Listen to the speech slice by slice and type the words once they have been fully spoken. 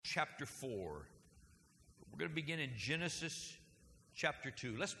chapter 4. We're going to begin in Genesis chapter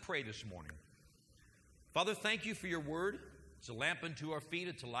 2. Let's pray this morning. Father, thank you for your word. It's a lamp unto our feet.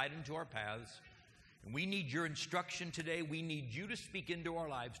 It's a light unto our paths. And we need your instruction today. We need you to speak into our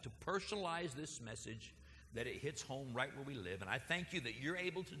lives, to personalize this message, that it hits home right where we live. And I thank you that you're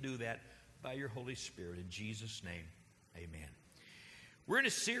able to do that by your Holy Spirit. In Jesus' name, amen. We're in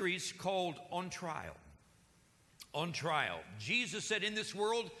a series called On Trial. On Trial. Jesus said, in this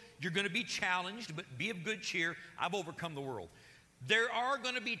world, you're going to be challenged, but be of good cheer. I've overcome the world. There are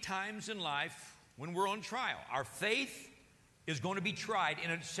going to be times in life when we're on trial. Our faith is going to be tried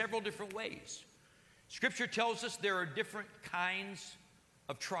in several different ways. Scripture tells us there are different kinds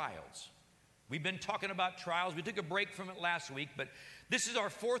of trials. We've been talking about trials. We took a break from it last week, but this is our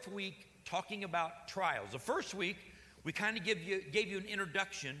fourth week talking about trials. The first week, we kind of gave you an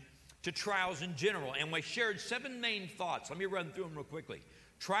introduction to trials in general, and we shared 7 main thoughts. Let me run through them real quickly.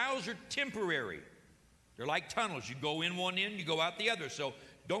 Trials are temporary. They're like tunnels. You go in one end, you go out the other. So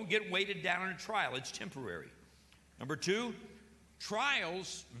don't get weighted down in a trial. It's temporary. Number 2,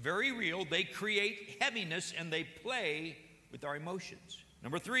 trials, very real. They create heaviness and they play with our emotions.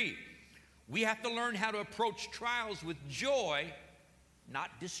 Number 3, we have to learn how to approach trials with joy,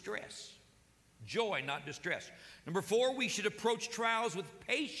 not distress. Joy, not distress. Number 4, we should approach trials with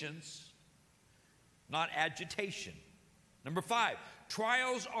patience, not agitation. Number 5,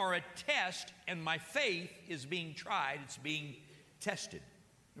 trials are a test, and my faith is being tried. It's being tested.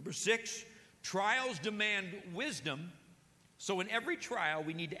 Number 6, trials demand wisdom. So in every trial,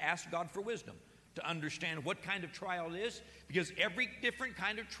 we need to ask God for wisdom to understand what kind of trial it is, because every different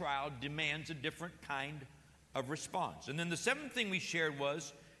kind of trial demands a different kind of response. And then the 7th thing we shared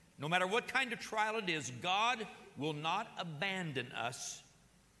was, no matter what kind of trial it is, God will not abandon us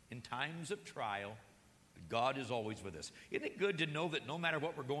in times of trial. God is always with us. Isn't it good to know that no matter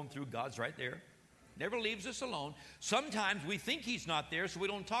what we're going through, God's right there? Never leaves us alone. Sometimes we think he's not there, so we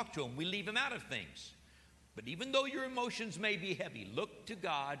don't talk to him. We leave him out of things. But even though your emotions may be heavy, look to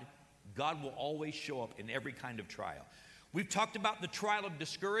God. God will always show up in every kind of trial. We've talked about the trial of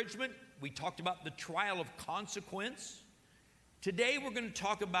discouragement. We talked about the trial of consequence. Today we're going to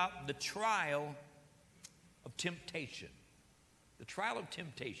talk about the trial of temptation. The trial of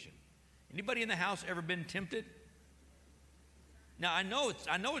temptation. Anybody in the house ever been tempted? Now I know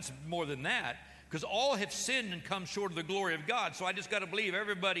it's more than that, because all have sinned and come short of the glory of God. So I just got to believe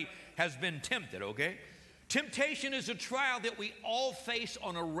everybody has been tempted, okay? Temptation is a trial that we all face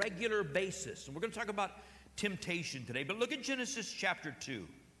on a regular basis. And we're going to talk about temptation today. But look at Genesis chapter 2.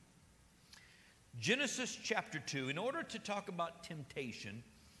 Genesis chapter 2. In order to talk about temptation,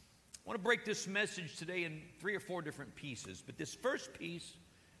 I want to break this message today in 3 or 4 different pieces. But this first piece,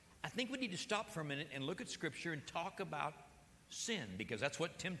 I think we need to stop for a minute and look at Scripture and talk about sin, because that's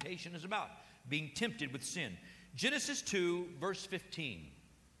what temptation is about, being tempted with sin. Genesis 2, verse 15.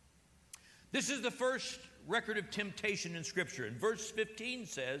 This is the first record of temptation in Scripture. And verse 15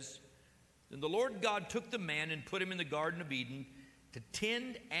 says, "Then the Lord God took the man and put him in the Garden of Eden to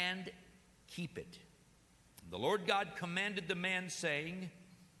tend and keep it. And the Lord God commanded the man, saying,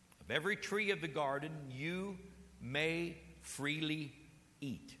 of every tree of the garden you may freely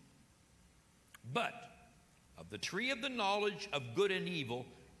eat. But of the tree of the knowledge of good and evil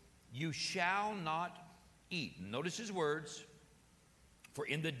you shall not eat." Notice his words. "For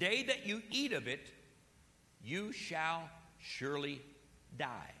in the day that you eat of it, you shall surely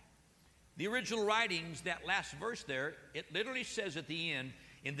die." The original writings, that last verse there, it literally says at the end,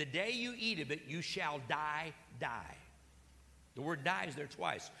 in the day you eat of it, you shall die. The word die is there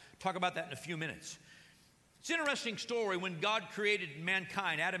twice. Talk about that in a few minutes. It's an interesting story. When God created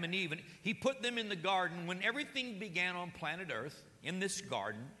mankind, Adam and Eve, and he put them in the garden, when everything began on planet Earth, in this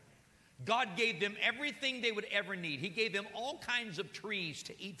garden, God gave them everything they would ever need. He gave them all kinds of trees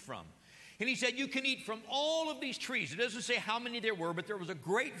to eat from. And he said, you can eat from all of these trees. It doesn't say how many there were, but there was a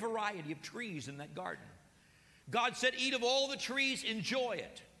great variety of trees in that garden. God said, eat of all the trees, enjoy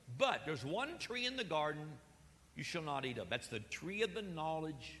it. But there's one tree in the garden you shall not eat of. That's the tree of the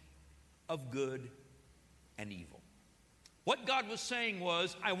knowledge of good and evil. What God was saying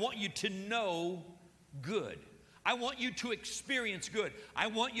was, I want you to know good. I want you to experience good. I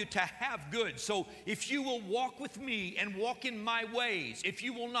want you to have good. So if you will walk with me and walk in my ways, if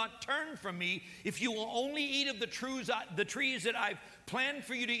you will not turn from me, if you will only eat of the trees that I've planned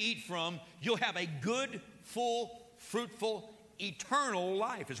for you to eat from, you'll have a good, full, fruitful, eternal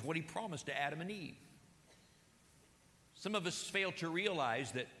life, is what he promised to Adam and Eve. Some of us fail to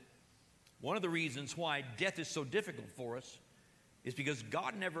realize that one of the reasons why death is so difficult for us is because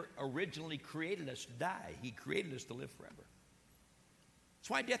God never originally created us to die. He created us to live forever. That's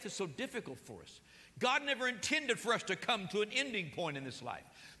why death is so difficult for us. God never intended for us to come to an ending point in this life.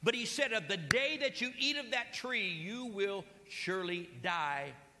 But he said, of the day that you eat of that tree, you will surely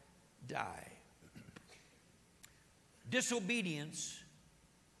die. Disobedience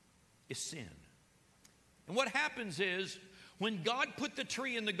is sin. And what happens is, when God put the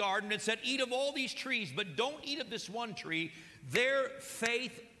tree in the garden and said, eat of all these trees, but don't eat of this one tree, their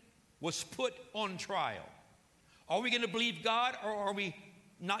faith was put on trial. Are we going to believe God, or are we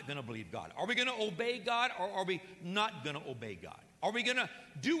not going to believe God? Are we going to obey God, or are we not going to obey God? Are we going to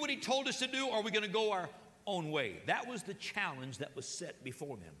do what he told us to do, or are we going to go our own way? That was the challenge that was set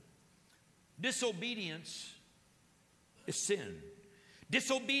before them. Disobedience is sin.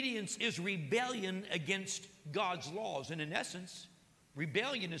 Disobedience is rebellion against God's laws. And in essence,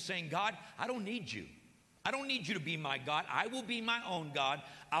 rebellion is saying, God, I don't need you. I don't need you to be my God. I will be my own God.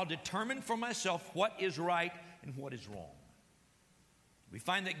 I'll determine for myself what is right and what is wrong. We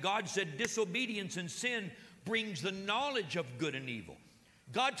find that God said disobedience and sin brings the knowledge of good and evil.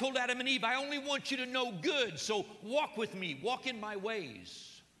 God told Adam and Eve, I only want you to know good, so walk with me, walk in my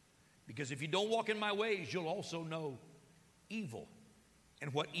ways. Because if you don't walk in my ways, you'll also know evil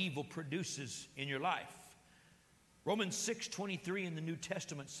and what evil produces in your life. Romans 6:23 in the New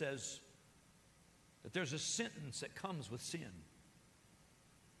Testament says that there's a sentence that comes with sin.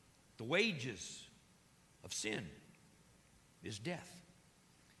 The wages of sin is death.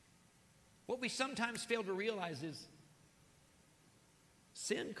 What we sometimes fail to realize is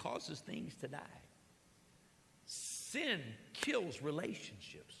sin causes things to die. Sin kills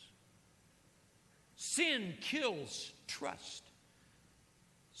relationships. Sin kills trust.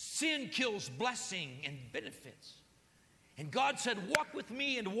 Sin kills blessing and benefits. And God said, walk with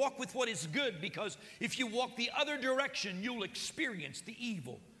me and walk with what is good, because if you walk the other direction, you'll experience the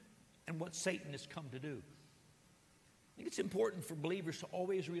evil and what Satan has come to do. I think it's important for believers to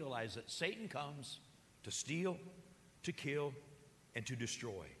always realize that Satan comes to steal, to kill, and to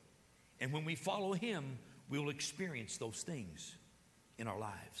destroy. And when we follow him, we'll experience those things in our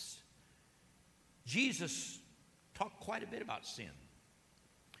lives. Jesus talked quite a bit about sin.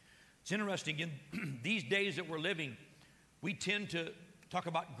 It's interesting, in these days that we're living, we tend to talk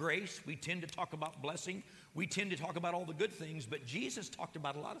about grace, we tend to talk about blessing, we tend to talk about all the good things, but Jesus talked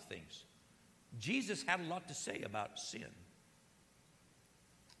about a lot of things. Jesus had a lot to say about sin.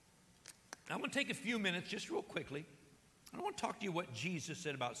 Now, I'm going to take a few minutes, just real quickly. I want to talk to you what Jesus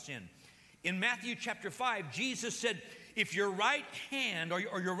said about sin. In Matthew chapter 5, Jesus said, if your right hand, or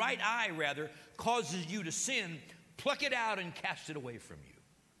your right eye rather, causes you to sin, pluck it out and cast it away from you.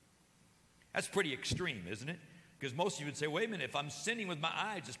 That's pretty extreme, isn't it? Because most of you would say, wait a minute, if I'm sinning with my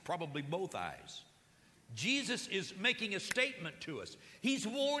eyes, it's probably both eyes. Jesus is making a statement to us. He's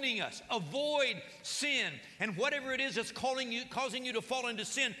warning us, avoid sin. And whatever it is that's causing you to fall into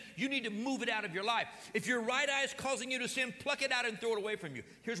sin, you need to move it out of your life. If your right eye is causing you to sin, pluck it out and throw it away from you.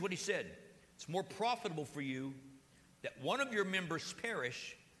 Here's what he said. It's more profitable for you that one of your members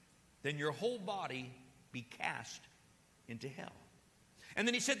perish than your whole body be cast into hell. And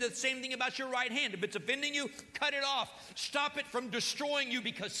then he said the same thing about your right hand. If it's offending you, cut it off. Stop it from destroying you,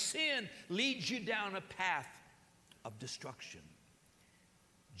 because sin leads you down a path of destruction.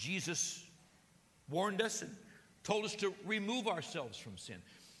 Jesus warned us and told us to remove ourselves from sin.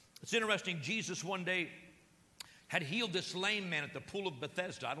 It's interesting, Jesus one day had healed this lame man at the pool of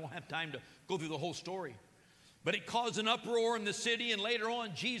Bethesda. I don't have time to go through the whole story. But it caused an uproar in the city, and later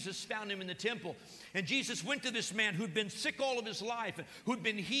on, Jesus found him in the temple. And Jesus went to this man who'd been sick all of his life, and who'd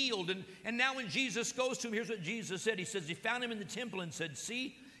been healed. And now when Jesus goes to him, here's what Jesus said. He says he found him in the temple and said,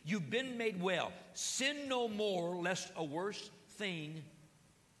 see, you've been made well. Sin no more, lest a worse thing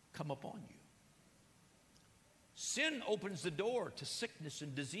come upon you. Sin opens the door to sickness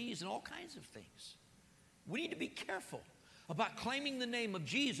and disease and all kinds of things. We need to be careful about claiming the name of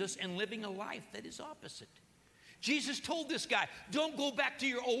Jesus and living a life that is opposite. Jesus told this guy, don't go back to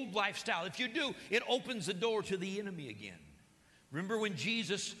your old lifestyle. If you do, it opens the door to the enemy again. Remember when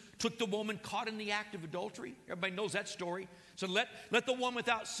Jesus took the woman caught in the act of adultery? Everybody knows that story. So let the one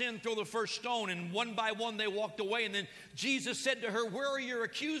without sin throw the first stone, and one by one they walked away. And then Jesus said to her, where are your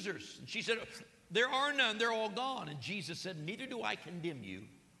accusers? And she said, there are none, they're all gone. And Jesus said, neither do I condemn you.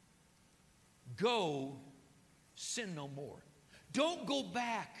 Go, sin no more. Don't go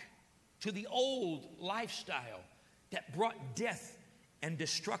back to the old lifestyle that brought death and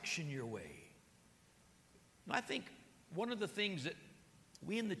destruction your way. And I think one of the things that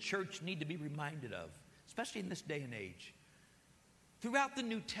we in the church need to be reminded of, especially in this day and age, throughout the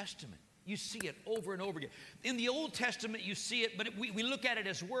New Testament, you see it over and over again. In the Old Testament, you see it, but we look at it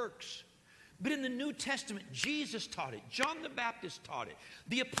as works. But in the New Testament, Jesus taught it. John the Baptist taught it.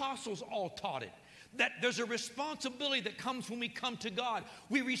 The apostles all taught it. That there's a responsibility that comes when we come to God.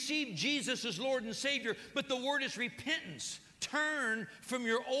 We receive Jesus as Lord and Savior, but the word is repentance. Turn from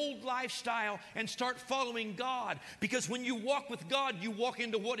your old lifestyle and start following God. Because when you walk with God, you walk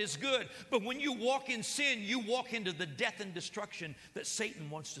into what is good. But when you walk in sin, you walk into the death and destruction that Satan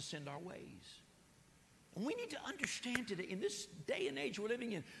wants to send our ways. And we need to understand today, in this day and age we're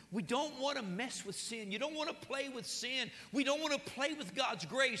living in, we don't want to mess with sin. You don't want to play with sin. We don't want to play with God's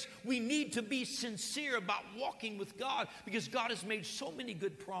grace. We need to be sincere about walking with God, because God has made so many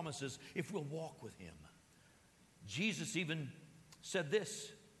good promises if we'll walk with Him. Jesus even said this,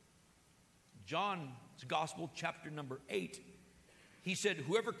 John's Gospel, chapter number 8. He said,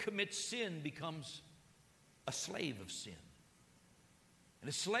 whoever commits sin becomes a slave of sin. And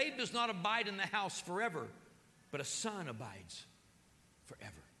a slave does not abide in the house forever, but a son abides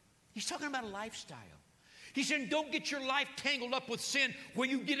forever. He's talking about a lifestyle. He said, don't get your life tangled up with sin where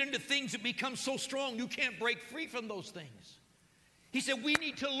you get into things that become so strong you can't break free from those things. He said, we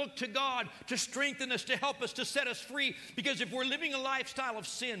need to look to God to strengthen us, to help us, to set us free. Because if we're living a lifestyle of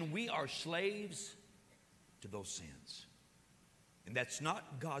sin, we are slaves to those sins. And that's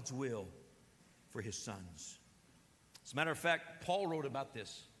not God's will for His sons. As a matter of fact, Paul wrote about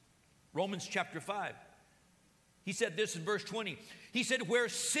this. Romans chapter 5. He said this in verse 20. He said, where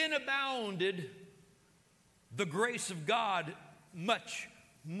sin abounded, the grace of God much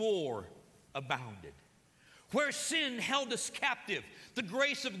more abounded. Where sin held us captive, the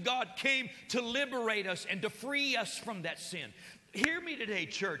grace of God came to liberate us and to free us from that sin. Hear me today,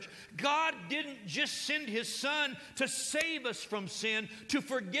 church. God didn't just send His Son to save us from sin, to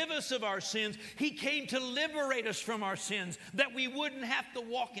forgive us of our sins. He came to liberate us from our sins, that we wouldn't have to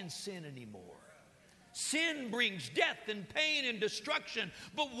walk in sin anymore. Sin brings death and pain and destruction,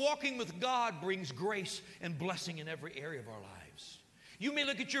 but walking with God brings grace and blessing in every area of our lives. You may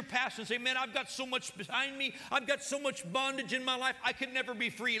look at your past and say, man, I've got so much behind me. I've got so much bondage in my life. I could never be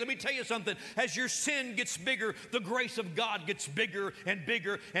free. Let me tell you something. As your sin gets bigger, the grace of God gets bigger and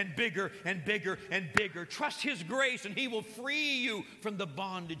bigger and bigger and bigger and bigger. Trust His grace and He will free you from the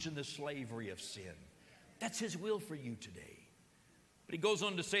bondage and the slavery of sin. That's His will for you today. But he goes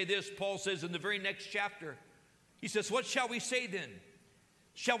on to say this. Paul says in the very next chapter, he says, what shall we say then?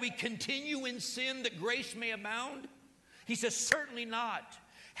 Shall we continue in sin that grace may abound? He says, certainly not.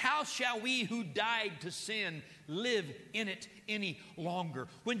 How shall we who died to sin live in it any longer?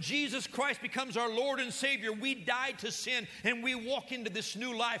 When Jesus Christ becomes our Lord and Savior, we died to sin and we walk into this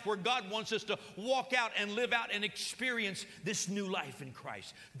new life where God wants us to walk out and live out and experience this new life in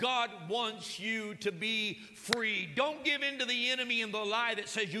Christ. God wants you to be free. Don't give in to the enemy and the lie that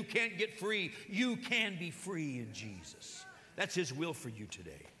says you can't get free. You can be free in Jesus. That's His will for you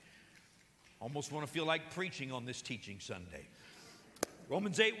today. Almost want to feel like preaching on this teaching Sunday.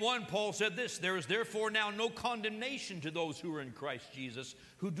 Romans 8:1, Paul said this, there is therefore now no condemnation to those who are in Christ Jesus,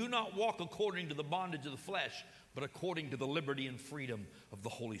 who do not walk according to the bondage of the flesh, but according to the liberty and freedom of the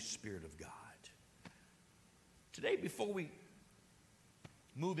Holy Spirit of God. Today, before we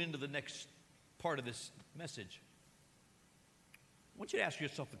move into the next part of this message, I want you to ask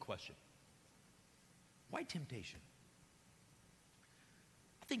yourself the question, why temptation?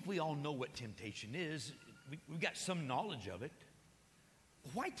 I think we all know what temptation is. We've got some knowledge of it.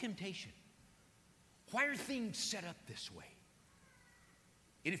 Why temptation? Why are things set up this way?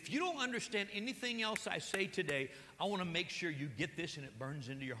 And if you don't understand anything else I say today, I want to make sure you get this and it burns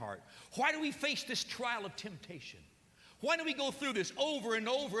into your heart. Why do we face this trial of temptation? Why do we go through this over and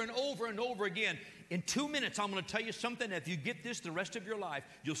over and over and over again? In 2 minutes, I'm going to tell you something. If you get this the rest of your life,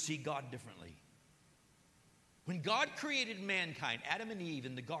 you'll see God differently. When God created mankind, Adam and Eve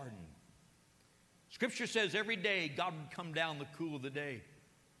in the garden, Scripture says every day God would come down the cool of the day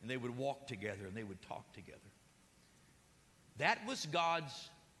and they would walk together and they would talk together. That was God's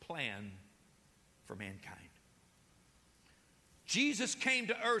plan for mankind. Jesus came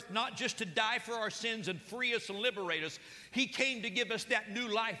to earth not just to die for our sins and free us and liberate us. He came to give us that new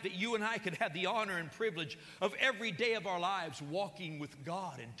life that you and I could have the honor and privilege of every day of our lives walking with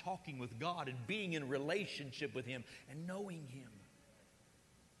God and talking with God and being in relationship with Him and knowing Him.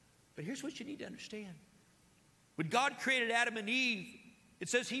 But here's what you need to understand. When God created Adam and Eve, it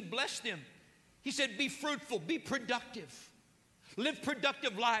says He blessed them. He said, be fruitful, be productive. Live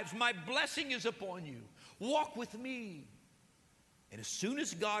productive lives. My blessing is upon you. Walk with me. And as soon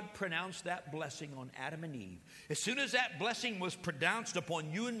as God pronounced that blessing on Adam and Eve, as soon as that blessing was pronounced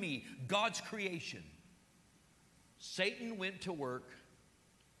upon you and me, God's creation, Satan went to work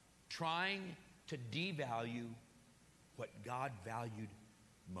trying to devalue what God valued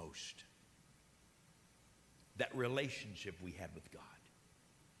most. that relationship we had with God.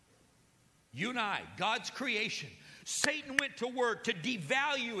 You and I, God's creation, Satan went to work to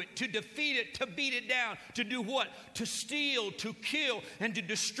devalue it, to defeat it, to beat it down, to do what? To steal, to kill, and to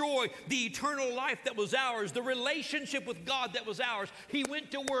destroy the eternal life that was ours, the relationship with God that was ours. He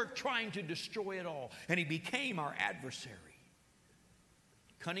went to work trying to destroy it all, and he became our adversary.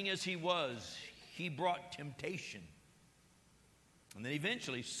 Cunning as he was, he brought temptation. And then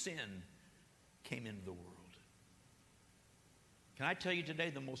eventually sin came into the world. Can I tell you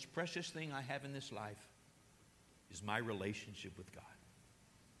today, the most precious thing I have in this life is my relationship with God.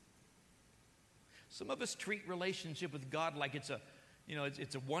 Some of us treat relationship with God like it's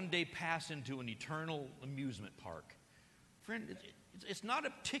a one-day pass into an eternal amusement park. Friend, it's not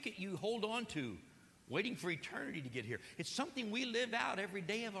a ticket you hold on to waiting for eternity to get here. It's something we live out every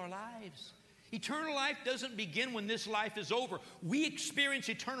day of our lives. Eternal life doesn't begin when this life is over. We experience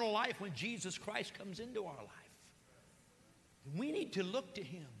eternal life when Jesus Christ comes into our life. We need to look to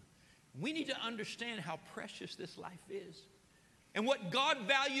him. We need to understand how precious this life is. And what God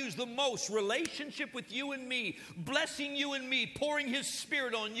values the most, relationship with you and me, blessing you and me, pouring his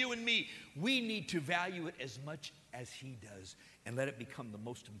Spirit on you and me, we need to value it as much as he does and let it become the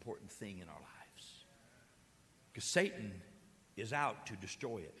most important thing in our lives. Because Satan is out to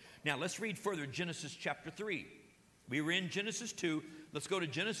destroy it. Now let's read further Genesis chapter 3. We were in Genesis 2. Let's go to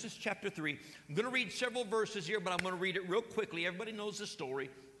Genesis chapter 3. I'm going to read several verses here, but I'm going to read it real quickly. Everybody knows the story.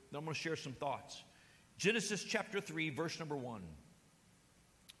 Then I'm going to share some thoughts. Genesis chapter 3, verse number 1.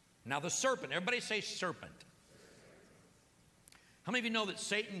 Now the serpent. Everybody say serpent. How many of you know that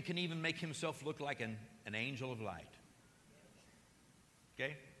Satan can even make himself look like an angel of light?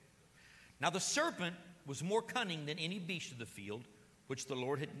 Okay? Now the serpent was more cunning than any beast of the field which the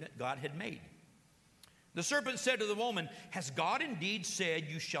Lord God had made. The serpent said to the woman, "Has God indeed said,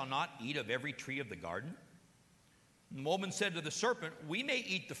 'You shall not eat of every tree of the garden'?" And the woman said to the serpent, "We may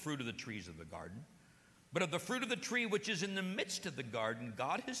eat the fruit of the trees of the garden, but of the fruit of the tree which is in the midst of the garden,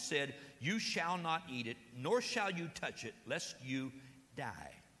 God has said, 'You shall not eat it, nor shall you touch it, lest you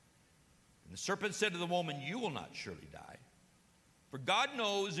die.' And the serpent said to the woman, 'You will not surely die. For God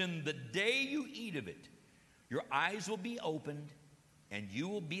knows in the day you eat of it, your eyes will be opened, and you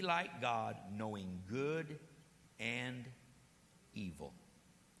will be like God, knowing good and evil.'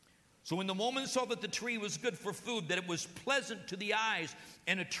 So when the woman saw that the tree was good for food, that it was pleasant to the eyes,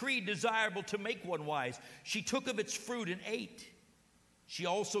 and a tree desirable to make one wise, she took of its fruit and ate. She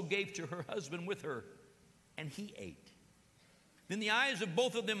also gave to her husband with her, and he ate. Then the eyes of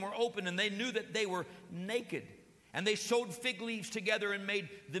both of them were opened, and they knew that they were naked. And they sewed fig leaves together and made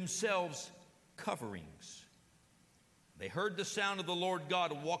themselves coverings. They heard the sound of the Lord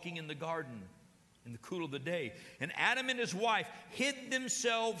God walking in the garden in the cool of the day. And Adam and his wife hid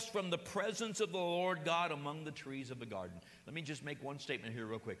themselves from the presence of the Lord God among the trees of the garden. Let me just make one statement here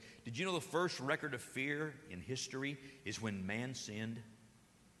real quick. Did you know the first record of fear in history is when man sinned?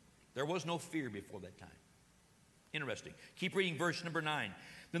 There was no fear before that time. Interesting. Keep reading verse number 9.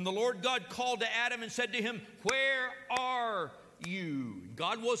 Then the Lord God called to Adam and said to him, "Where are you?"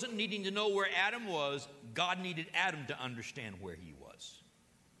 God wasn't needing to know where Adam was. God needed Adam to understand where he was.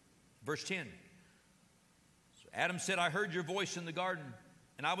 Verse 10. So Adam said, "I heard your voice in the garden,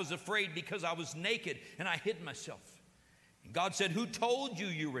 and I was afraid because I was naked, and I hid myself." And God said, "Who told you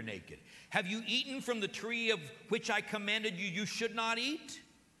you were naked? Have you eaten from the tree of which I commanded you you should not eat?"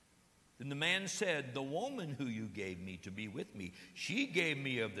 Then the man said, "The woman who you gave me to be with me, she gave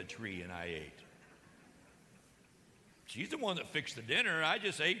me of the tree, and I ate." She's the one that fixed the dinner. I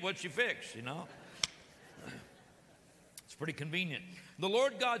just ate what she fixed, you know. It's pretty convenient. The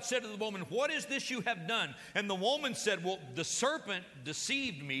Lord God said to the woman, "What is this you have done?" And the woman said, "Well, the serpent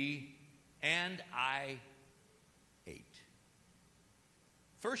deceived me, and I ate."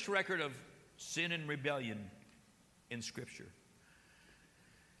 First record of sin and rebellion in Scripture.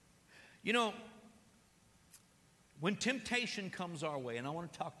 You know, when temptation comes our way, and I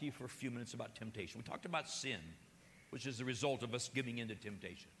want to talk to you for a few minutes about temptation. We talked about sin, which is the result of us giving into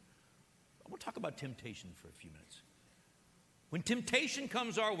temptation. I want to talk about temptation for a few minutes. When temptation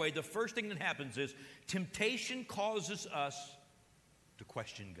comes our way, the first thing that happens is temptation causes us to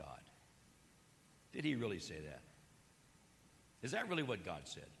question God. Did he really say that? Is that really what God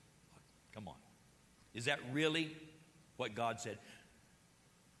said? Come on. Is that really what God said?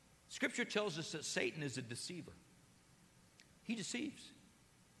 Scripture tells us that Satan is a deceiver. He deceives.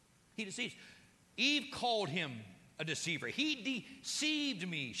 He deceives. Eve called him a deceiver. He deceived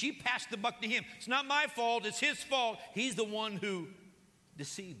me. She passed the buck to him. It's not my fault. It's his fault. He's the one who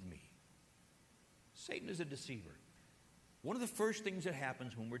deceived me. Satan is a deceiver. One of the first things that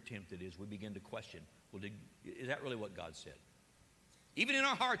happens when we're tempted is we begin to question Well, is that really what God said? Even in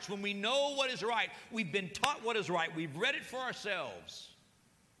our hearts, when we know what is right, we've been taught what is right, we've read it for ourselves,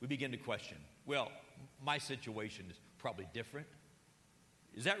 we begin to question, well, my situation is probably different.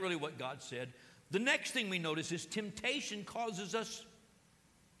 Is that really what God said? The next thing we notice is temptation causes us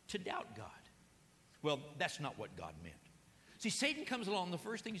to doubt God. Well, that's not what God meant. See, Satan comes along, the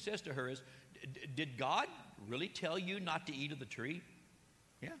first thing he says to her is, did God really tell you not to eat of the tree?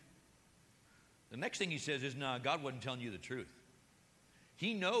 Yeah. The next thing he says is, no, God wasn't telling you the truth.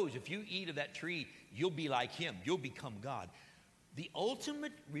 He knows if you eat of that tree, you'll be like him. You'll become God. The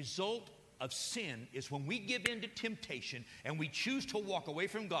ultimate result of sin is when we give in to temptation and we choose to walk away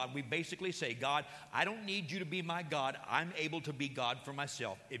from God, we basically say, God, I don't need you to be my God. I'm able to be God for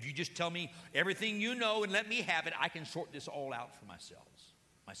myself. If you just tell me everything you know and let me have it, I can sort this all out for myself.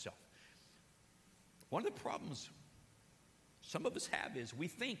 One of the problems some of us have is we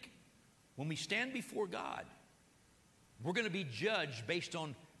think when we stand before God, we're going to be judged based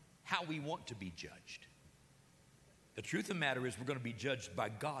on how we want to be judged. The truth of the matter is we're going to be judged by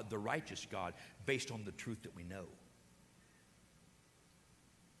God, the righteous God, based on the truth that we know.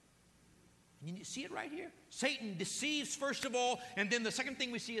 And you see it right here? Satan deceives, first of all, and then the second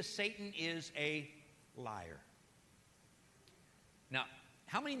thing we see is Satan is a liar. Now,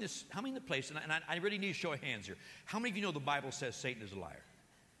 how many in the place, and I really need to show of hands here, how many of you know the Bible says Satan is a liar?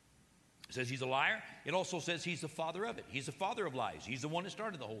 It says he's a liar. It also says he's the father of it. He's the father of lies. He's the one that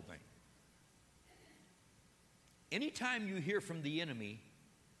started the whole thing. Anytime you hear from the enemy,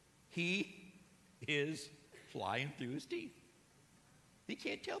 he is lying through his teeth. He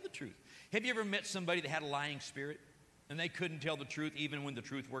can't tell the truth. Have you ever met somebody that had a lying spirit and they couldn't tell the truth even when the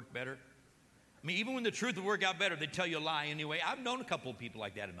truth worked better? I mean, even when the truth would work out better, they'd tell you a lie anyway. I've known a couple of people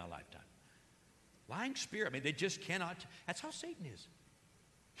like that in my lifetime. Lying spirit, I mean, they just cannot. That's how Satan is.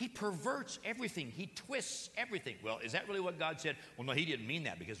 He perverts everything. He twists everything. Well, is that really what God said? Well, no, he didn't mean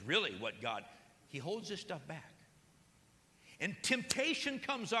that, because really he holds this stuff back. And temptation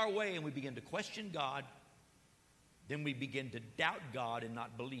comes our way and we begin to question God. Then we begin to doubt God and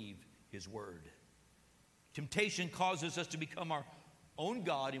not believe his word. Temptation causes us to become our own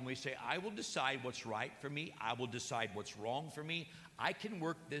God, and we say, I will decide what's right for me. I will decide what's wrong for me. I can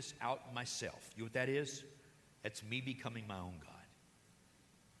work this out myself. You know what that is? That's me becoming my own God.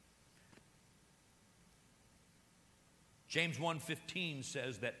 James 1:15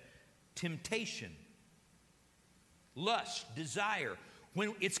 says that temptation, lust, desire,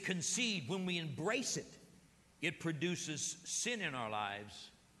 when it's conceived, when we embrace it, it produces sin in our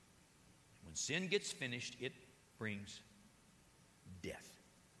lives. When sin gets finished, it brings death.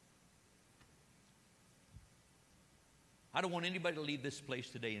 I don't want anybody to leave this place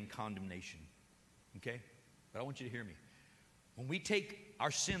today in condemnation, okay? But I want you to hear me. When we take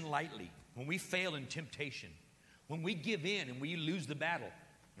our sin lightly, when we fail in temptation, when we give in and we lose the battle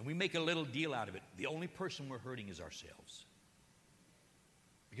and we make a little deal out of it, the only person we're hurting is ourselves.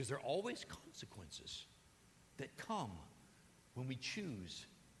 Because there are always consequences that come when we choose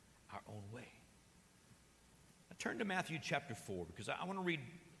our own way. Now turn to Matthew chapter 4, because I want to read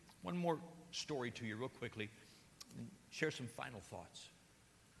one more story to you real quickly and share some final thoughts.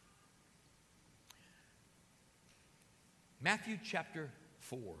 Matthew chapter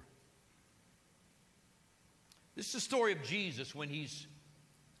 4. This is the story of Jesus when he's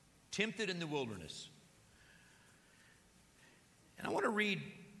tempted in the wilderness. And I want to read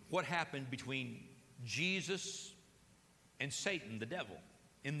what happened between Jesus and Satan, the devil,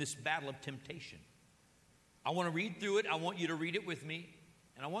 in this battle of temptation. I want to read through it. I want you to read it with me.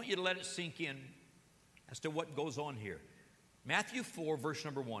 And I want you to let it sink in as to what goes on here. Matthew 4, verse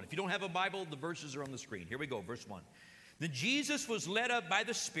number 1. If you don't have a Bible, the verses are on the screen. Here we go, verse 1. Then Jesus was led up by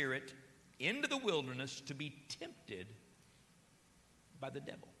the Spirit into the wilderness to be tempted by the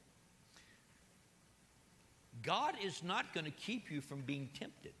devil. God is not going to keep you from being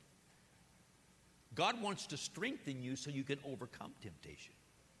tempted. God wants to strengthen you so you can overcome temptation.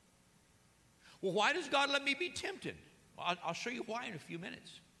 Well, why does God let me be tempted? I'll show you why in a few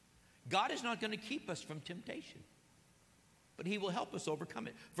minutes. God is not going to keep us from temptation, but he will help us overcome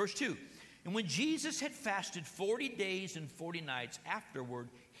it. Verse 2, and when Jesus had fasted 40 days and 40 nights, afterward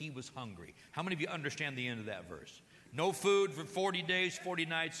he was hungry. How many of you understand the end of that verse? No food for 40 days, 40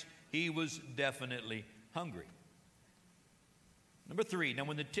 nights. He was definitely hungry. Number 3,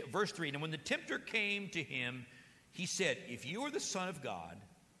 verse 3, now when the tempter came to him, he said, if you are the Son of God,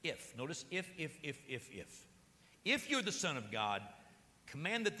 notice if you're the Son of God,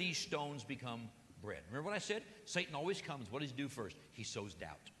 command that these stones become bread. Remember what I said? Satan always comes. What does he do first? He sows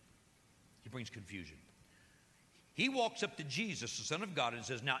doubt. He brings confusion. He walks up to Jesus, the Son of God, and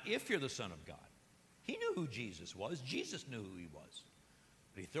says, now if you're the Son of God, He knew who Jesus was. Jesus knew who he was.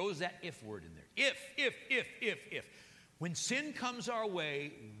 But he throws that if word in there. If. When sin comes our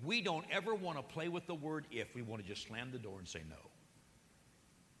way, we don't ever want to play with the word if. We want to just slam the door and say no.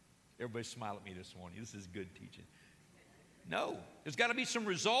 Everybody smile at me this morning. This is good teaching. No. There's got to be some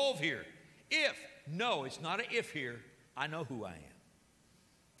resolve here. If. No, it's not an if here. I know who I am.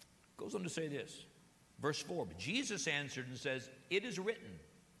 Goes on to say this. Verse 4. But Jesus answered and says, it is written,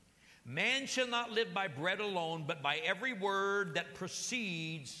 man shall not live by bread alone, but by every word that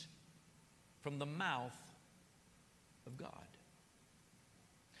proceeds from the mouth of God.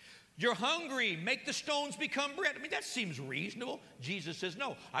 You're hungry, make the stones become bread. I mean, that seems reasonable. Jesus says,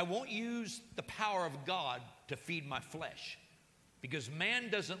 no, I won't use the power of God to feed my flesh. Because man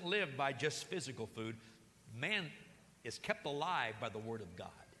doesn't live by just physical food. Man is kept alive by the Word of God.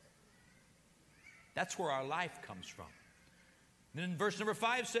 That's where our life comes from. Then verse number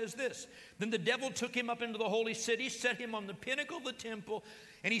 5 says this. Then the devil took him up into the holy city, set him on the pinnacle of the temple,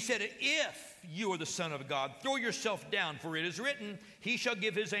 and he said, if you are the Son of God, throw yourself down, for it is written, he shall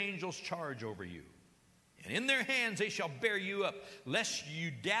give his angels charge over you. And in their hands they shall bear you up, lest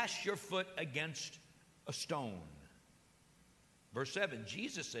you dash your foot against a stone. Verse 7,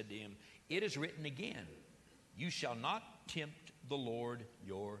 Jesus said to him, it is written again, you shall not tempt the Lord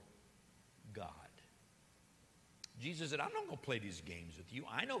your God. Jesus said, I'm not going to play these games with you.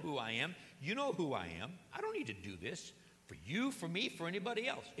 I know who I am. You know who I am. I don't need to do this for you, for me, for anybody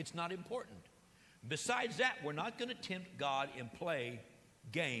else. It's not important. Besides that, we're not going to tempt God and play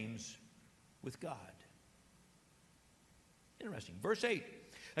games with God. Interesting. Verse 8.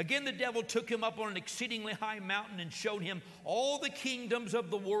 Again, the devil took him up on an exceedingly high mountain and showed him all the kingdoms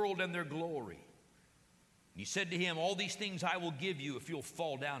of the world and their glory. And he said to him, all these things I will give you if you'll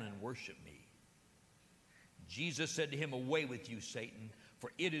fall down and worship me. Jesus said to him, away with you, Satan,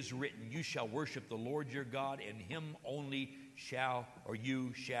 for it is written, you shall worship the Lord your God, and him only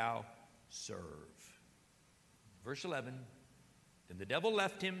you shall serve. Verse 11, then the devil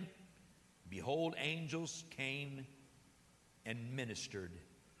left him. Behold, angels came and ministered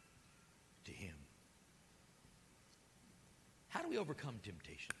to him. How do we overcome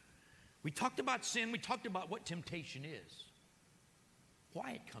temptation? We talked about sin. We talked about what temptation is,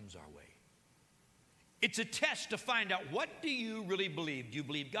 why it comes our way. It's a test to find out, what do you really believe? Do you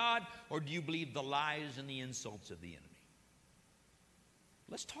believe God, or do you believe the lies and the insults of the enemy?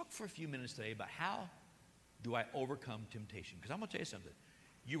 Let's talk for a few minutes today about how do I overcome temptation. Because I'm going to tell you something.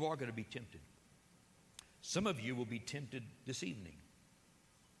 You are going to be tempted. Some of you will be tempted this evening.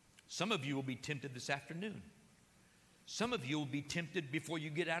 Some of you will be tempted this afternoon. Some of you will be tempted before you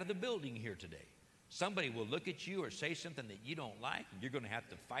get out of the building here today. Somebody will look at you or say something that you don't like, and you're going to have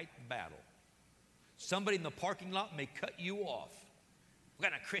to fight the battle. Somebody in the parking lot may cut you off.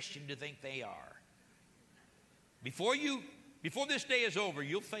 What kind of Christian do you think they are? Before this day is over,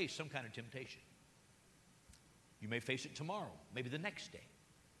 you'll face some kind of temptation. You may face it tomorrow, maybe the next day.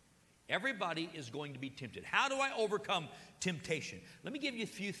 Everybody is going to be tempted. How do I overcome temptation? Let me give you a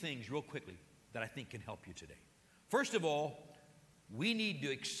few things real quickly that I think can help you today. First of all, we need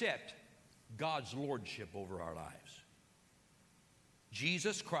to accept God's lordship over our lives.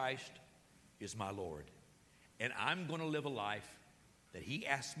 Jesus Christ is my Lord, and I'm going to live a life that he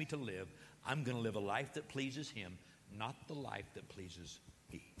asked me to live. I'm going to live a life that pleases him, not the life that pleases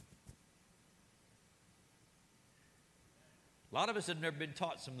me. A lot of us have never been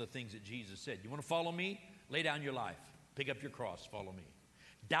taught some of the things that Jesus said. You want to follow me? Lay down your life. Pick up your cross. Follow me.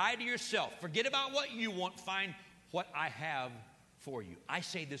 Die to yourself. Forget about what you want. Find what I have for you. I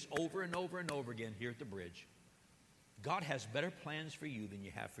say this over and over and over again here at the bridge. God has better plans for you than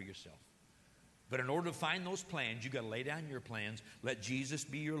you have for yourself. But in order to find those plans, you've got to lay down your plans, let Jesus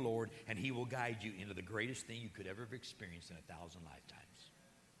be your Lord, and he will guide you into the greatest thing you could ever have experienced in 1,000 lifetimes.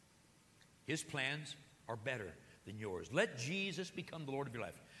 His plans are better than yours. Let Jesus become the Lord of your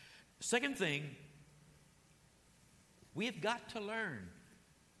life. Second thing, we have got to learn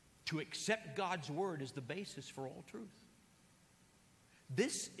to accept God's word as the basis for all truth.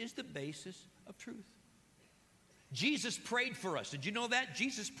 This is the basis of truth. Jesus prayed for us. Did you know that?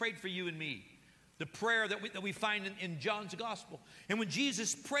 Jesus prayed for you and me. The prayer that we find in John's gospel. And when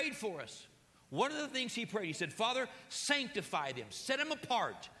Jesus prayed for us, one of the things he prayed, he said, Father, sanctify them, set them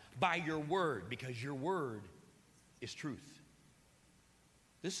apart by your word, because your word is truth.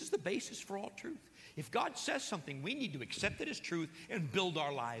 This is the basis for all truth. If God says something, we need to accept it as truth and build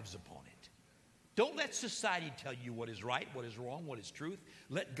our lives upon it. Don't let society tell you what is right, what is wrong, what is truth.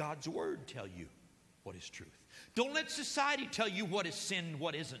 Let God's word tell you what is truth. Don't let society tell you what is sin,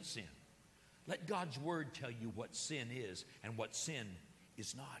 what isn't sin. Let God's word tell you what sin is and what sin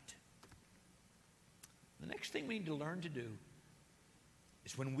is not. The next thing we need to learn to do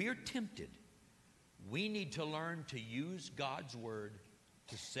is when we are tempted, we need to learn to use God's word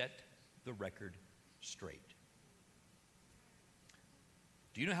to set the record straight.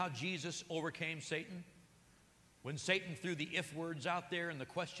 Do you know how Jesus overcame Satan? When Satan threw the if words out there and the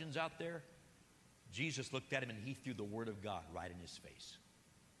questions out there, Jesus looked at him and he threw the word of God right in his face.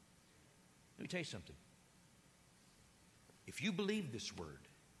 Let me tell you something. If you believe this word,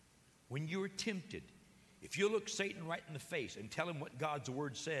 when you're tempted, if you look Satan right in the face and tell him what God's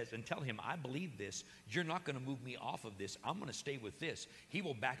word says and tell him, I believe this, you're not going to move me off of this, I'm going to stay with this, he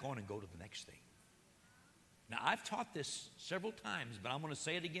will back on and go to the next thing. Now, I've taught this several times, but I'm going to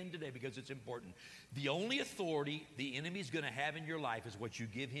say it again today because it's important. The only authority the enemy's going to have in your life is what you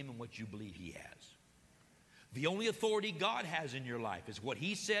give him and what you believe he has. The only authority God has in your life is what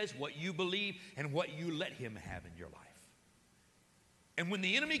he says, what you believe, and what you let him have in your life. And when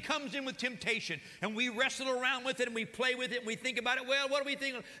the enemy comes in with temptation and we wrestle around with it and we play with it and we think about it, well, what do we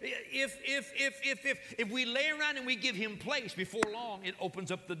think? If we lay around and we give him place, before long it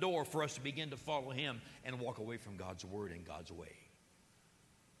opens up the door for us to begin to follow him and walk away from God's word and God's way.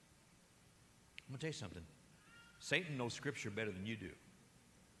 I'm going to tell you something. Satan knows Scripture better than you do.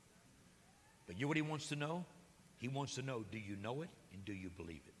 But you know what he wants to know? He wants to know, do you know it and do you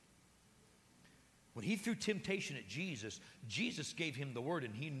believe it? When he threw temptation at Jesus, Jesus gave him the word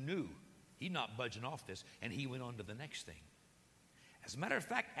and he knew he's not budging off this, and he went on to the next thing. As a matter of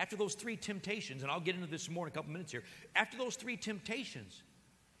fact, after those three temptations, and I'll get into this more in a couple minutes here, after those three temptations,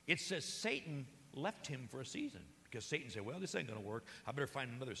 it says Satan left him for a season because Satan said, well, this ain't going to work. I better find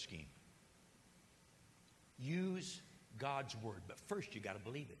another scheme. Use God's word, but first you got to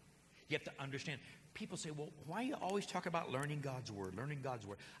believe it. You have to understand. People say, well, why do you always talk about learning God's word, learning God's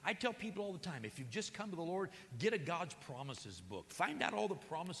word? I tell people all the time, if you've just come to the Lord, get a God's promises book. Find out all the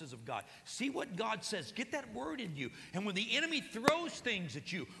promises of God. See what God says. Get that word in you. And when the enemy throws things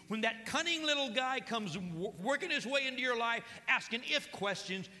at you, when that cunning little guy comes working his way into your life, asking if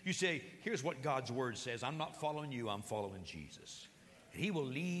questions, you say, here's what God's word says. I'm not following you, I'm following Jesus. And he will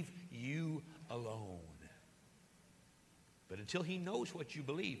leave you alone. But until he knows what you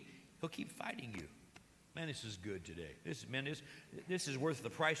believe, he'll keep fighting you. Man, this is good today. This is worth the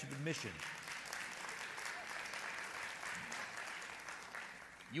price of admission.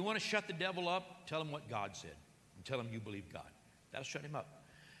 You want to shut the devil up? Tell him what God said. And tell him you believe God. That'll shut him up.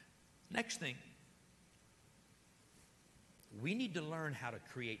 Next thing, we need to learn how to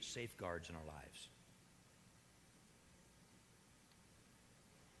create safeguards in our lives.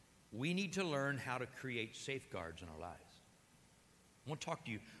 We need to learn how to create safeguards in our lives. I want to talk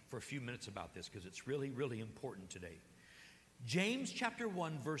to you for a few minutes about this because it's really, really important today. James chapter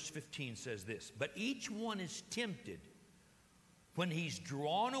 1 verse 15 says this, but each one is tempted when he's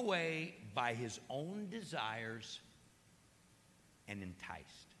drawn away by his own desires and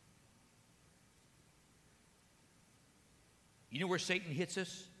enticed. You know where Satan hits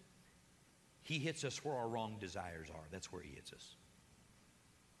us? He hits us where our wrong desires are. That's where he hits us.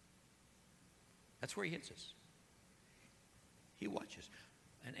 That's where he hits us. He watches.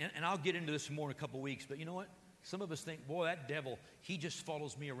 And I'll get into this more in a couple weeks, but you know what? Some of us think, boy, that devil, he just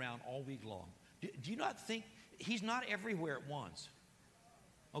follows me around all week long. Do you not think he's not everywhere at once?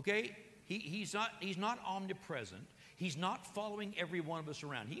 Okay? He's not omnipresent. He's not following every one of us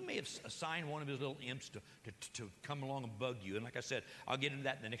around. He may have assigned one of his little imps to come along and bug you. And like I said, I'll get into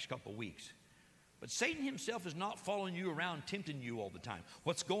that in the next couple of weeks. But Satan himself is not following you around, tempting you all the time.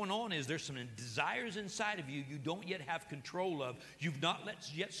 What's going on is there's some desires inside of you don't yet have control of. You've not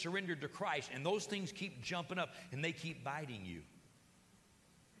yet surrendered to Christ, and those things keep jumping up, and they keep biting you.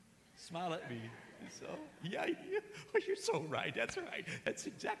 Smile at me. So, yeah, well, you're so right. That's right. That's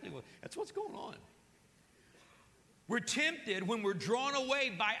exactly that's what's going on. We're tempted when we're drawn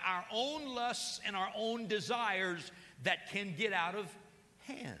away by our own lusts and our own desires that can get out of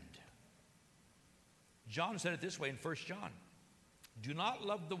hand. John said it this way in 1 John. Do not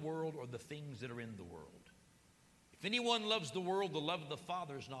love the world or the things that are in the world. If anyone loves the world, the love of the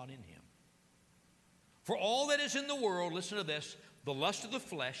Father is not in him. For all that is in the world, listen to this, the lust of the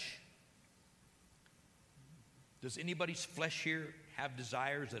flesh. Does anybody's flesh here have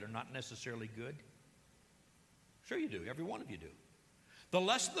desires that are not necessarily good? Sure you do. Every one of you do. The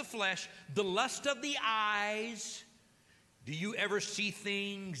lust of the flesh, the lust of the eyes. Do you ever see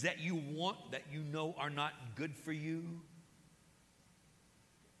things that you want that you know are not good for you?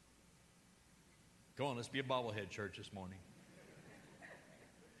 Come on, let's be a bobblehead church this morning.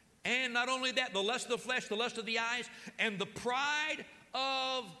 And not only that, the lust of the flesh, the lust of the eyes, and the pride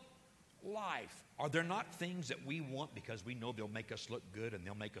of life. Are there not things that we want because we know they'll make us look good and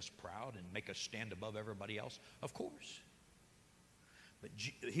they'll make us proud and make us stand above everybody else? Of course. But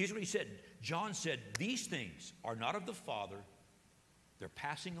here's what he said. John said, these things are not of the Father. They're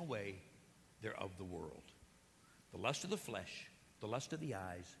passing away. They're of the world. The lust of the flesh, the lust of the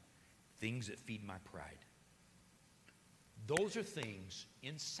eyes, things that feed my pride. Those are things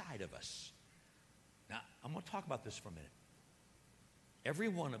inside of us. Now, I'm going to talk about this for a minute. Every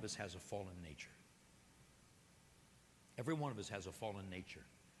one of us has a fallen nature. Every one of us has a fallen nature.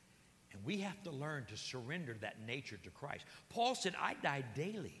 And we have to learn to surrender that nature to Christ. Paul said, I die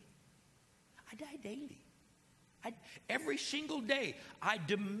daily. I die daily. Every single day, I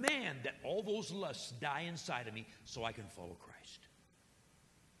demand that all those lusts die inside of me so I can follow Christ.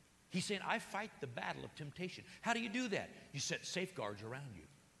 He's saying, I fight the battle of temptation. How do you do that? You set safeguards around you.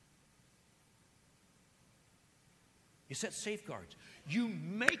 You set safeguards. You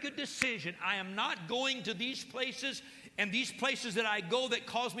make a decision. I am not going to these places, and these places that I go that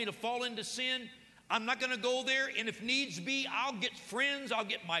cause me to fall into sin, I'm not going to go there, and if needs be, I'll get friends, I'll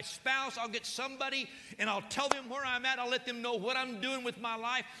get my spouse, I'll get somebody, and I'll tell them where I'm at. I'll let them know what I'm doing with my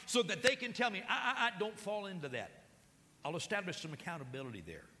life so that they can tell me, don't fall into that. I'll establish some accountability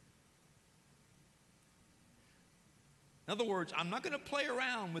there. In other words, I'm not going to play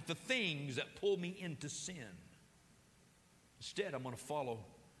around with the things that pull me into sin. Instead, I'm going to follow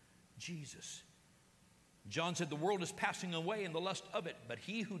Jesus. John said, the world is passing away and the lust of it, but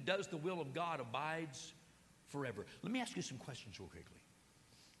he who does the will of God abides forever. Let me ask you some questions real quickly.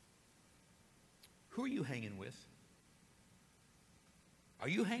 Who are you hanging with? Are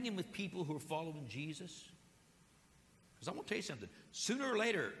you hanging with people who are following Jesus? Because I want to tell you something. Sooner or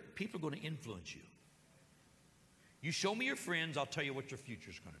later, people are going to influence you. You show me your friends, I'll tell you what your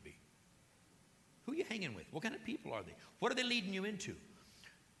future is going to be. Who are you hanging with? What kind of people are they? What are they leading you into?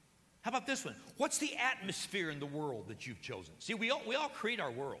 How about this one? What's the atmosphere in the world that you've chosen? See, we all create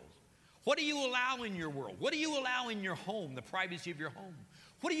our world. What do you allow in your world? What do you allow in your home, the privacy of your home?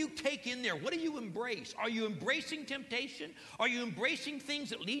 What do you take in there? What do you embrace? Are you embracing temptation? Are you embracing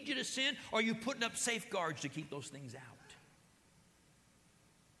things that lead you to sin? Or are you putting up safeguards to keep those things out?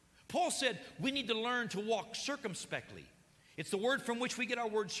 Paul said we need to learn to walk circumspectly. It's the word from which we get our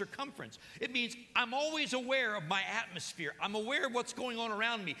word circumference. It means I'm always aware of my atmosphere. I'm aware of what's going on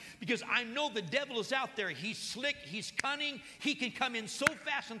around me because I know the devil is out there. He's slick. He's cunning. He can come in so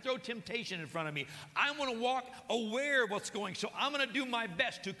fast and throw temptation in front of me. I want to walk aware of what's going. So I'm going to do my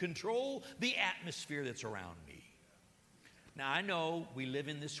best to control the atmosphere that's around me. Now, I know we live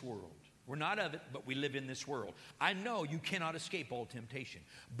in this world. We're not of it, but we live in this world. I know you cannot escape all temptation,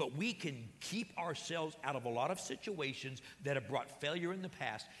 but we can keep ourselves out of a lot of situations that have brought failure in the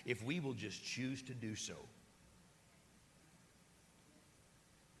past if we will just choose to do so.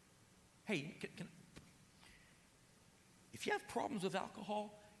 Hey, if you have problems with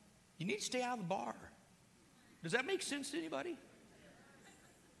alcohol, you need to stay out of the bar. Does that make sense to anybody?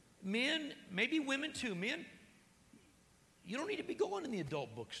 Men, maybe women too. Men, you don't need to be going in the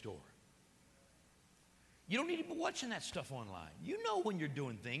adult bookstore. You don't need to be watching that stuff online. You know when you're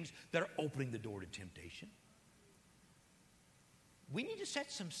doing things that are opening the door to temptation. We need to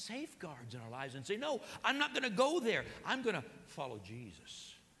set some safeguards in our lives and say, no, I'm not going to go there. I'm going to follow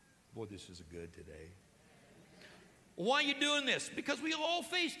Jesus. Boy, this is good today. Why are you doing this? Because we all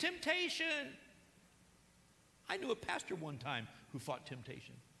face temptation. I knew a pastor one time who fought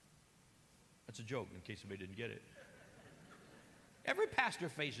temptation. That's a joke in case somebody didn't get it. Every pastor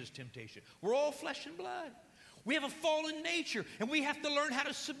faces temptation. We're all flesh and blood. We have a fallen nature, and we have to learn how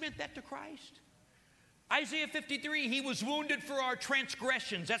to submit that to Christ. Isaiah 53, he was wounded for our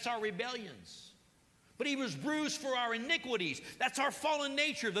transgressions. That's our rebellions. But he was bruised for our iniquities. That's our fallen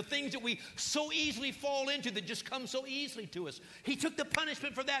nature, the things that we so easily fall into that just come so easily to us. He took the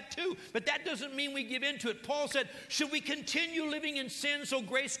punishment for that too, but that doesn't mean we give in to it. Paul said, should we continue living in sin so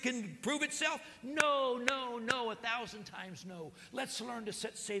grace can prove itself? No, 1,000 times no. Let's learn to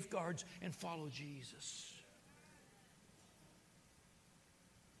set safeguards and follow Jesus.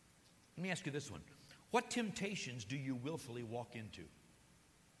 Let me ask you this one. What temptations do you willfully walk into?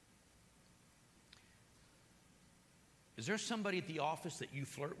 Is there somebody at the office that you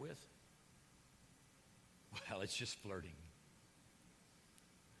flirt with? Well, it's just flirting.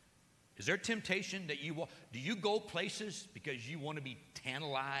 Is there temptation that you want? Do you go places because you want to be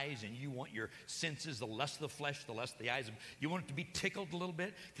tantalized and you want your senses, the lust of the flesh, the lust of the eyes, you want it to be tickled a little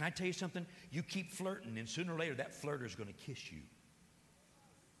bit? Can I tell you something? You keep flirting, and sooner or later that flirter is going to kiss you.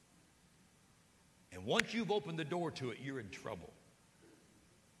 And once you've opened the door to it, you're in trouble.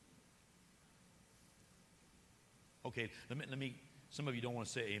 Okay, let me Some of you don't want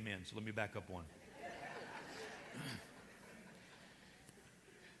to say amen, so let me back up one.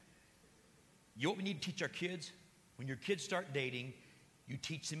 You know what we need to teach our kids? When your kids start dating, you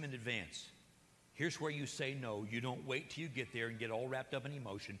teach them in advance. Here's where you say no. You don't wait till you get there and get all wrapped up in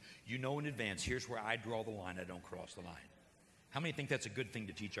emotion. You know in advance, here's where I draw the line. I don't cross the line. How many think that's a good thing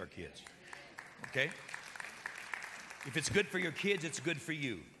to teach our kids? Okay? If it's good for your kids, it's good for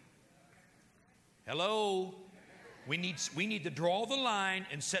you. Hello? We need to draw the line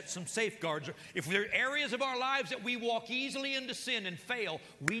and set some safeguards. If there are areas of our lives that we walk easily into sin and fail,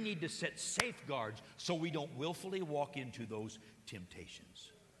 we need to set safeguards so we don't willfully walk into those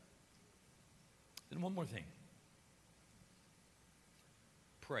temptations. Then one more thing.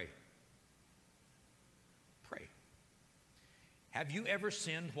 Pray. Pray. Have you ever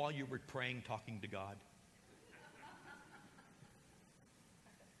sinned while you were praying, talking to God?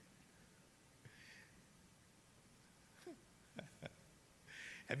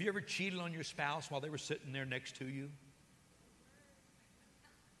 Have you ever cheated on your spouse while they were sitting there next to you?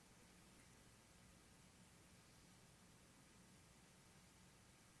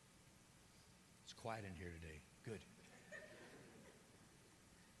 It's quiet in here today. Good.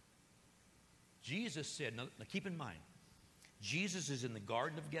 Jesus said, now keep in mind, Jesus is in the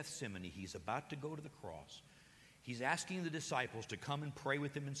Garden of Gethsemane. He's about to go to the cross. He's asking the disciples to come and pray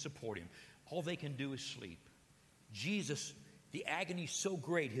with him and support him. All they can do is sleep. Jesus, the agony is so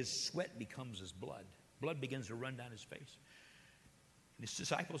great, his sweat becomes his blood. Blood begins to run down his face. And his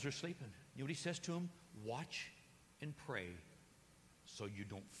disciples are sleeping. You know what he says to them? Watch and pray so you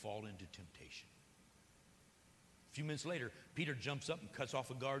don't fall into temptation. A few minutes later, Peter jumps up and cuts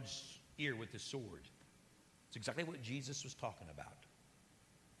off a guard's ear with his sword. It's exactly what Jesus was talking about.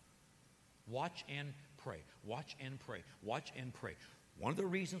 Watch and pray. Watch and pray. Watch and pray. One of the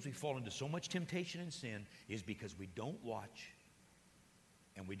reasons we fall into so much temptation and sin is because we don't watch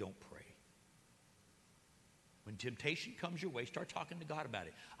and we don't pray. When temptation comes your way, start talking to God about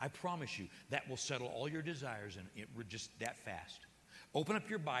it. I promise you, that will settle all your desires, and we're just that fast. Open up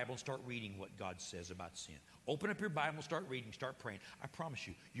your Bible and start reading what God says about sin. Open up your Bible and start reading, start praying. I promise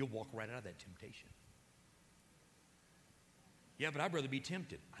you, you'll walk right out of that temptation. Yeah, but I'd rather be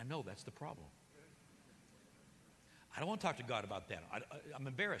tempted. I know, that's the problem. I don't want to talk to God about that. I'm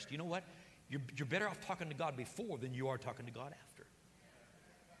embarrassed. You know what? You're better off talking to God before than you are talking to God after.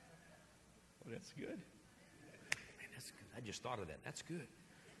 Oh, that's good. Man, that's good. I just thought of that. That's good.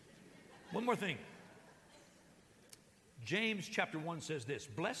 One more thing. James chapter 1 says this,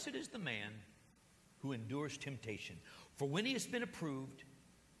 "Blessed is the man who endures temptation, for when he has been approved,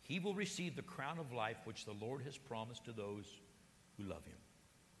 he will receive the crown of life which the Lord has promised to those who love him."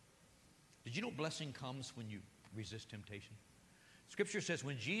 Did you know blessing comes when you resist temptation? Scripture says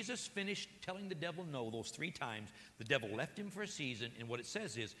when Jesus finished telling the devil no those 3 times, the devil left him for a season, and what it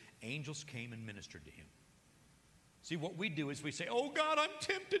says is angels came and ministered to him. See, what we do is we say, "Oh God, I'm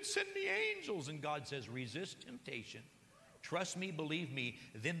tempted, send me angels." And God says, resist temptation. Trust me, believe me,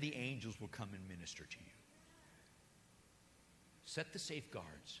 then the angels will come and minister to you. Set the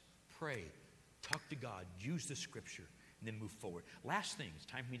safeguards. Pray. Talk to God. Use the Scripture. And then move forward. Last thing, it's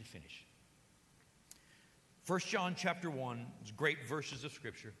time for me to finish. 1 John chapter 1, it's great verses of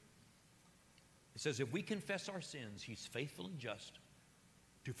Scripture. It says, if we confess our sins, he's faithful and just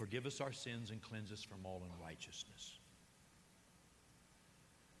to forgive us our sins and cleanse us from all unrighteousness.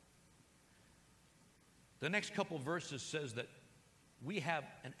 The next couple of verses says that we have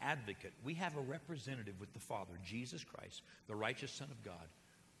an advocate. We have a representative with the Father, Jesus Christ, the righteous Son of God,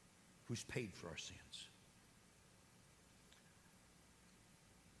 who's paid for our sins.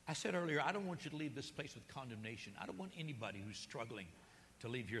 I said earlier, I don't want you to leave this place with condemnation. I don't want anybody who's struggling to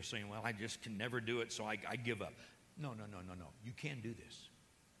leave here saying, well, I just can never do it, so I give up. No. You can do this.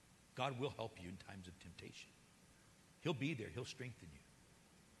 God will help you in times of temptation. He'll be there. He'll strengthen you.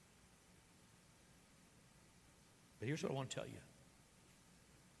 But here's what I want to tell you.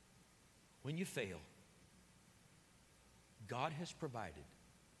 When you fail, God has provided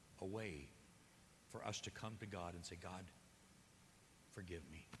a way for us to come to God and say, God, forgive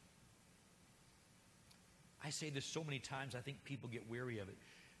me. I say this so many times, I think people get weary of it.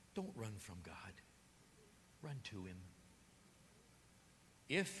 Don't run from God. Run to him.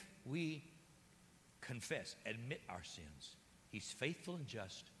 If we confess, admit our sins, he's faithful and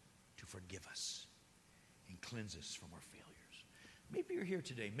just to forgive us and cleanse us from our failures. Maybe you're here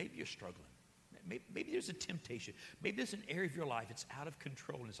today. Maybe you're struggling. Maybe there's a temptation. Maybe there's an area of your life it's out of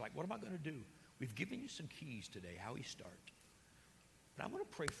control, and it's like, what am I going to do? We've given you some keys today, how we start. But I want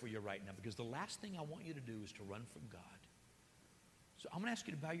to pray for you right now, because the last thing I want you to do is to run from God. So I'm going to ask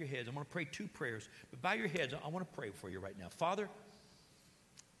you to bow your heads. I'm going to pray 2 prayers, but bow your heads. I want to pray for you right now. Father,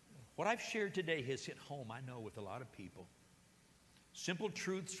 What I've shared today has hit home, I know, with a lot of people. Simple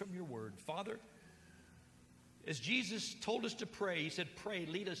truths from your word. Father, as Jesus told us to pray, he said, pray,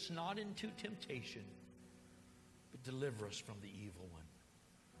 lead us not into temptation, but deliver us from the evil one.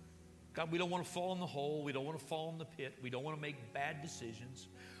 God, we don't want to fall in the hole. We don't want to fall in the pit. We don't want to make bad decisions.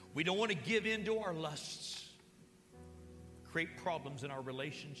 We don't want to give in to our lusts, create problems in our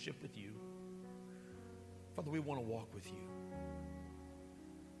relationship with you. Father, we want to walk with you.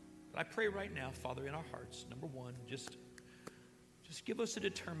 But I pray right now, Father, in our hearts, number one, just give us a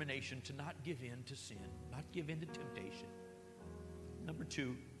determination to not give in to sin, not give in to temptation. Number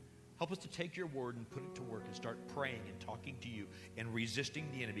two, help us to take your word and put it to work and start praying and talking to you and resisting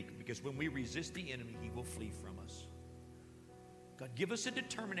the enemy, because when we resist the enemy, he will flee from us. God, give us a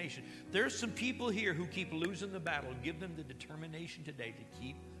determination. There's some people here who keep losing the battle. Give them the determination today to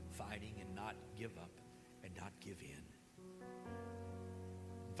keep fighting and not give up and not give in.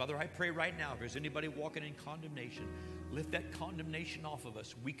 Father, I pray right now, if there's anybody walking in condemnation, lift that condemnation off of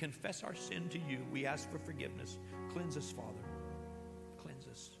us. We confess our sin to you. We ask for forgiveness. Cleanse us, Father. Cleanse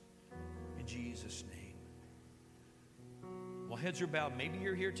us. In Jesus' name. While heads are bowed, maybe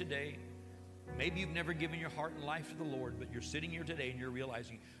you're here today. Maybe you've never given your heart and life to the Lord, but you're sitting here today and you're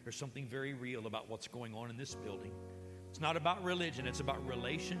realizing there's something very real about what's going on in this building. It's not about religion. It's about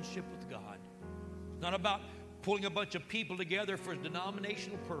relationship with God. It's not about pulling a bunch of people together for a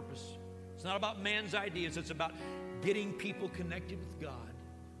denominational purpose. It's not about man's ideas. It's about getting people connected with God.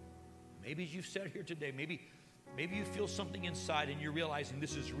 Maybe as you've sat here today, maybe you feel something inside and you're realizing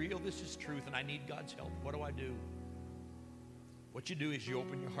this is real, this is truth, and I need God's help. What do I do? What you do is you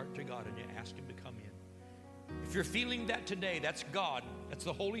open your heart to God and you ask him to come in. If you're feeling that today, that's God. That's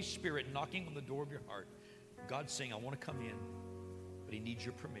the Holy Spirit knocking on the door of your heart. God's saying, I want to come in, but he needs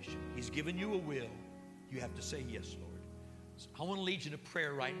your permission. He's given you a will. You have to say yes, Lord. So I want to lead you to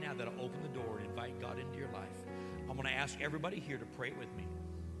prayer right now that'll open the door and invite God into your life. I'm going to ask everybody here to pray with me.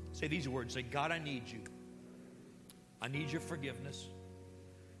 Say these words. Say, God, I need you. I need your forgiveness.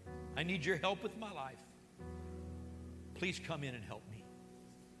 I need your help with my life. Please come in and help me.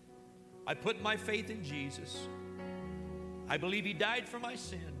 I put my faith in Jesus. I believe he died for my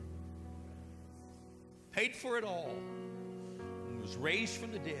sin, paid for it all, and was raised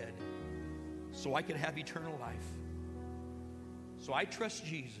from the dead so I could have eternal life. So I trust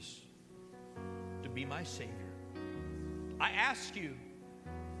Jesus to be my Savior. I ask you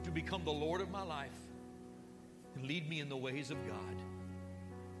to become the Lord of my life and lead me in the ways of God.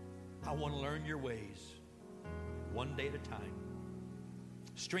 I want to learn your ways one day at a time.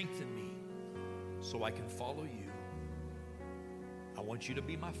 Strengthen me so I can follow you. I want you to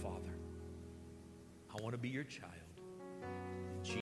be my Father. I want to be your child.